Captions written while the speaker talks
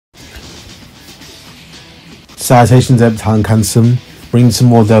Citations every time can bring some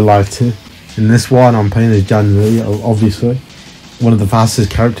more of their life to. In this one, I'm playing as Jann Lee, obviously. One of the fastest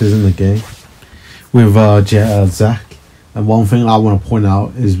characters in the game. With Zack. And one thing I want to point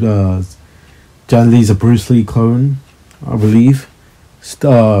out is Jann Lee's a Bruce Lee clone, I believe.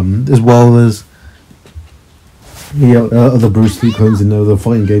 As well as other Bruce Lee clones in other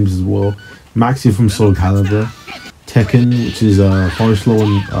fighting games as well. Maxi from Soul Calibur. Tekken, which is Forest Law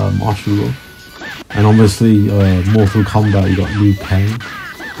and Martial Law. And obviously Mortal Kombat, you got Liu Kang.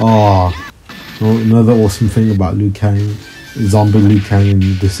 Another awesome thing about Liu Kang is Zombie Liu Kang in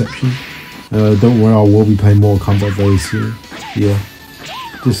Deception. Don't worry, I will be playing Mortal Kombat very soon. Yeah.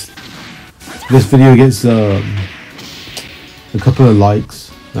 Just this video gets a couple of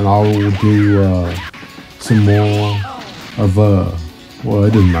likes, and I will do some more of well,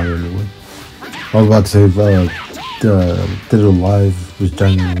 it doesn't matter anyway. I was about to say Dead or Alive with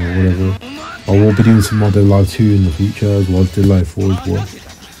Jann or whatever. I will be doing some more Dead or Alive 2 in the future as well as Dead or Alive 4 as well.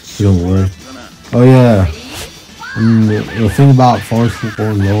 So don't worry. Oh yeah. And the thing about Forest Law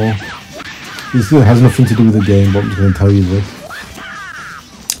and Law, this has nothing to do with the game, but I'm just going to tell you this.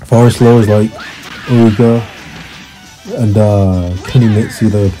 Forest Law is like Ogre and Kunimitsu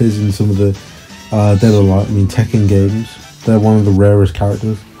that appears in some of the Dead or Alive, Tekken games. They're one of the rarest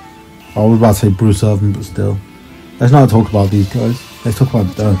characters. I was about to say Bruce Irvin, but still. Let's not talk about these guys. Let's talk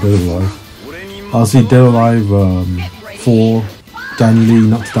about Dead or Alive. I'll see Dead or Alive 4. Jann Lee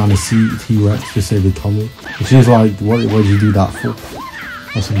knocks down a T-Rex to save a Tommy. And she's like, what did you do that for?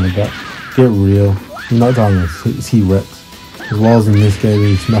 Or something like that. Get real. He knocked down a T-Rex. As well as in this game,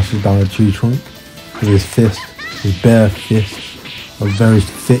 he smashes down a tree trunk with his fist, his bare fist, a very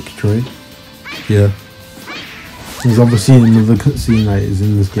thick tree. Yeah. There's obviously another cutscene that is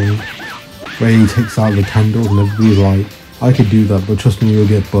in this game where he takes out the candles and everybody's like, I could do that, but trust me, you'll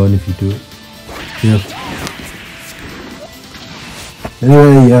get burned if you do it. Yeah.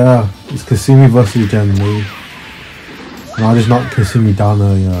 Anyway, yeah, it's Kasumi versus Jann Lee. And I just knocked Kasumi down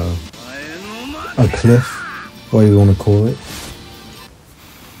a cliff, what you want to call it.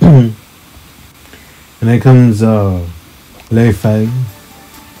 And here comes Lei Feng,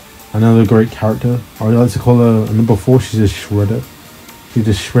 another great character. I like to call her number 4. She's a shredder. She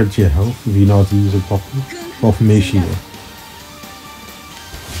just shreds your health if you know how to use it properly. Well, for me, she is.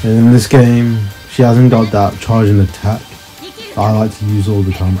 And in this game, she hasn't got that charging attack I like to use all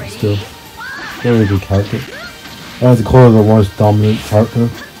the time, but still, very good character. I like to call her the most dominant character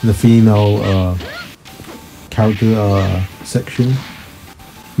in the female character section,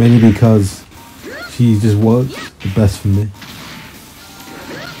 mainly because she just works the best for me.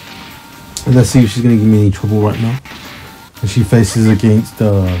 And let's see if she's gonna give me any trouble right now. And she faces against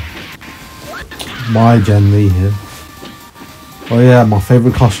my Jann Lee here. Oh yeah, my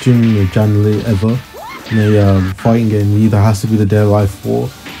favorite costume of Jann Lee ever. In a fighting game either has to be the Dead or Alive 4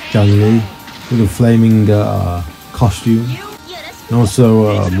 Jann Lee with a flaming costume, and also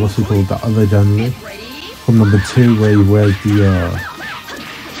what's it called, that other Jann Lee from number 2 where he wears he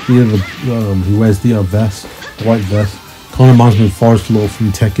wears the vest, the white vest. Kind of reminds me of Forest Law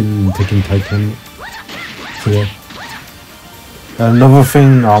from Tekken and Tekken Titanic. So yeah. Another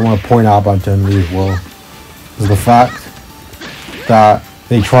thing I want to point out about Jann Lee as well is the fact that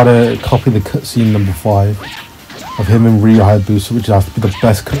they try to copy the cutscene number 5 of him and Ryu Hayabusa, which has to be the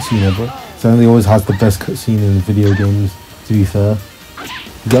best cutscene ever. So he always has the best cutscene in video games, to be fair.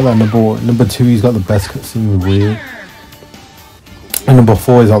 You got that number 2, he's got the best cutscene with Ryu. And number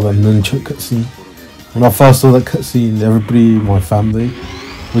 4 is got the nunchuck cutscene. When I first saw that cutscene, everybody in my family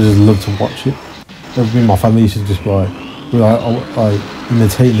would just love to watch it. Everybody in my family used to just be like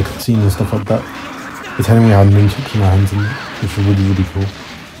imitating the cutscene and stuff like that. Pretending we had nunchucks in our hands and which was really, really cool.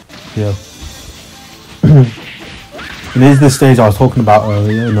 Yeah. And this is the stage I was talking about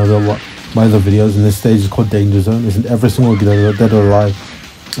earlier in my other videos, and this stage is called Danger Zone. It's in every single Dead or Alive,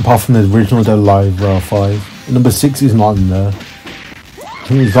 apart from the original Dead or Alive 5. And number 6 is not in there. I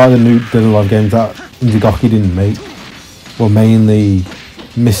think it's like the new Dead or Alive games that Inzagaki didn't make were mainly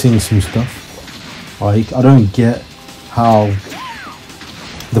missing some stuff. Like, I don't get how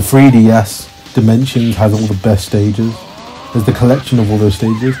the 3DS Dimensions has all the best stages. There's the collection of all those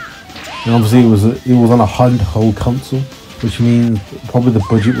stages, and obviously it was on a handheld console, which means probably the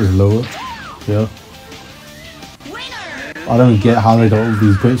budget was lower. Yeah, I don't get how they got all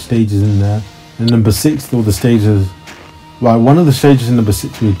these great stages in there. And number 6, all the stages, like one of the stages in number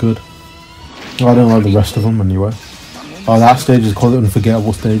 6 was good. I don't like the rest of them anyway. That stage is called the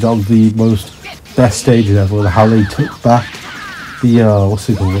Unforgettable stage. That was the most best stage ever. How they took back the what's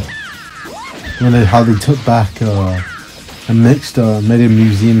it called? How they took back and made a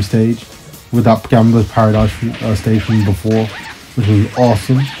museum stage with that Gambler's Paradise stage from before, which was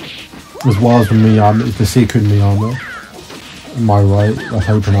awesome. As well as the Miyama, the Secret Miyama. Am I right? That's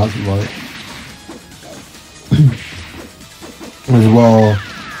how you pronounce it, right? As well,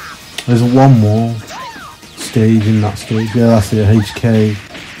 there's one more stage in that stage. Yeah, that's it. HK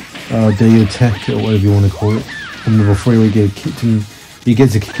Tech, or whatever you want to call it. From level 3, where you get kicked in, you get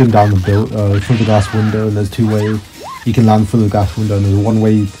to kick him down the through the glass window, and there's 2 ways you can land through the glass window. And there's one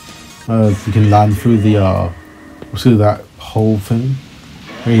way you can land through the through that whole thing,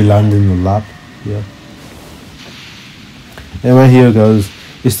 where you land in the lab. Yeah. Anyway, here goes.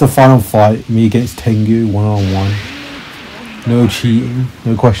 It's the final fight. Me against Tengu, 1-on-1. No cheating,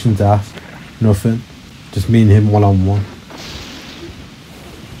 no questions asked, nothing. Just me and him 1-on-1.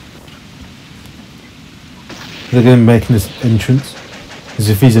 They're going to make his entrance as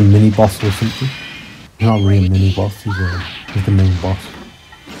if he's a mini boss or something. He's not really a mini boss, he's the main boss.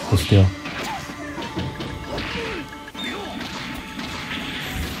 But still.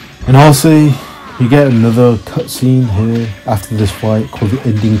 And also, you get another cutscene here after this fight called the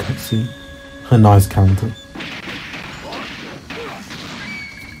ending cutscene. A nice counter.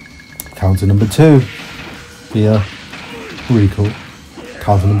 Counter number 2. Yeah, really cool.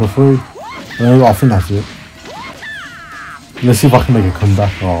 Counter number 3. I think that's it. Let's see if I can make a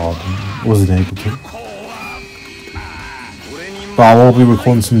comeback. Oh, wasn't able to. But I will be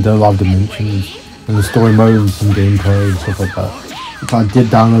recording some live Dimensions and the story mode and some gameplay and stuff like that. I did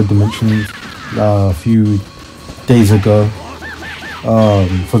download Dimensions a few days ago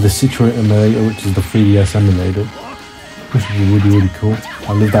for the Citroën emulator, which is the 3DS emulator, which is really cool.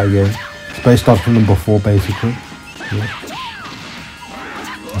 I love that game. It's based off from number 4 basically. Yeah.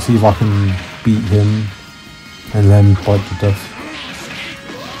 Let's see if I can beat him and then fight to death.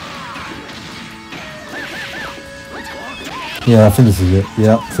 Yeah, I think this is it.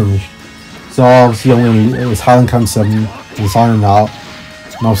 Yeah, finished. So obviously I'm going to, it was Highland 7, I'm signing out,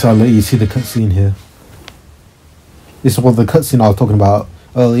 and obviously I'll let you see the cutscene here. This is what the cutscene I was talking about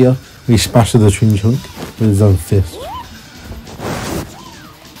earlier. He smashed the Trin Chunk with his own fist.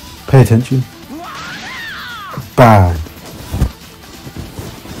 Pay attention. Bang.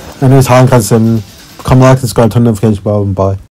 And it was Highland 7. Come like, subscribe, turn the notification bell, and bye.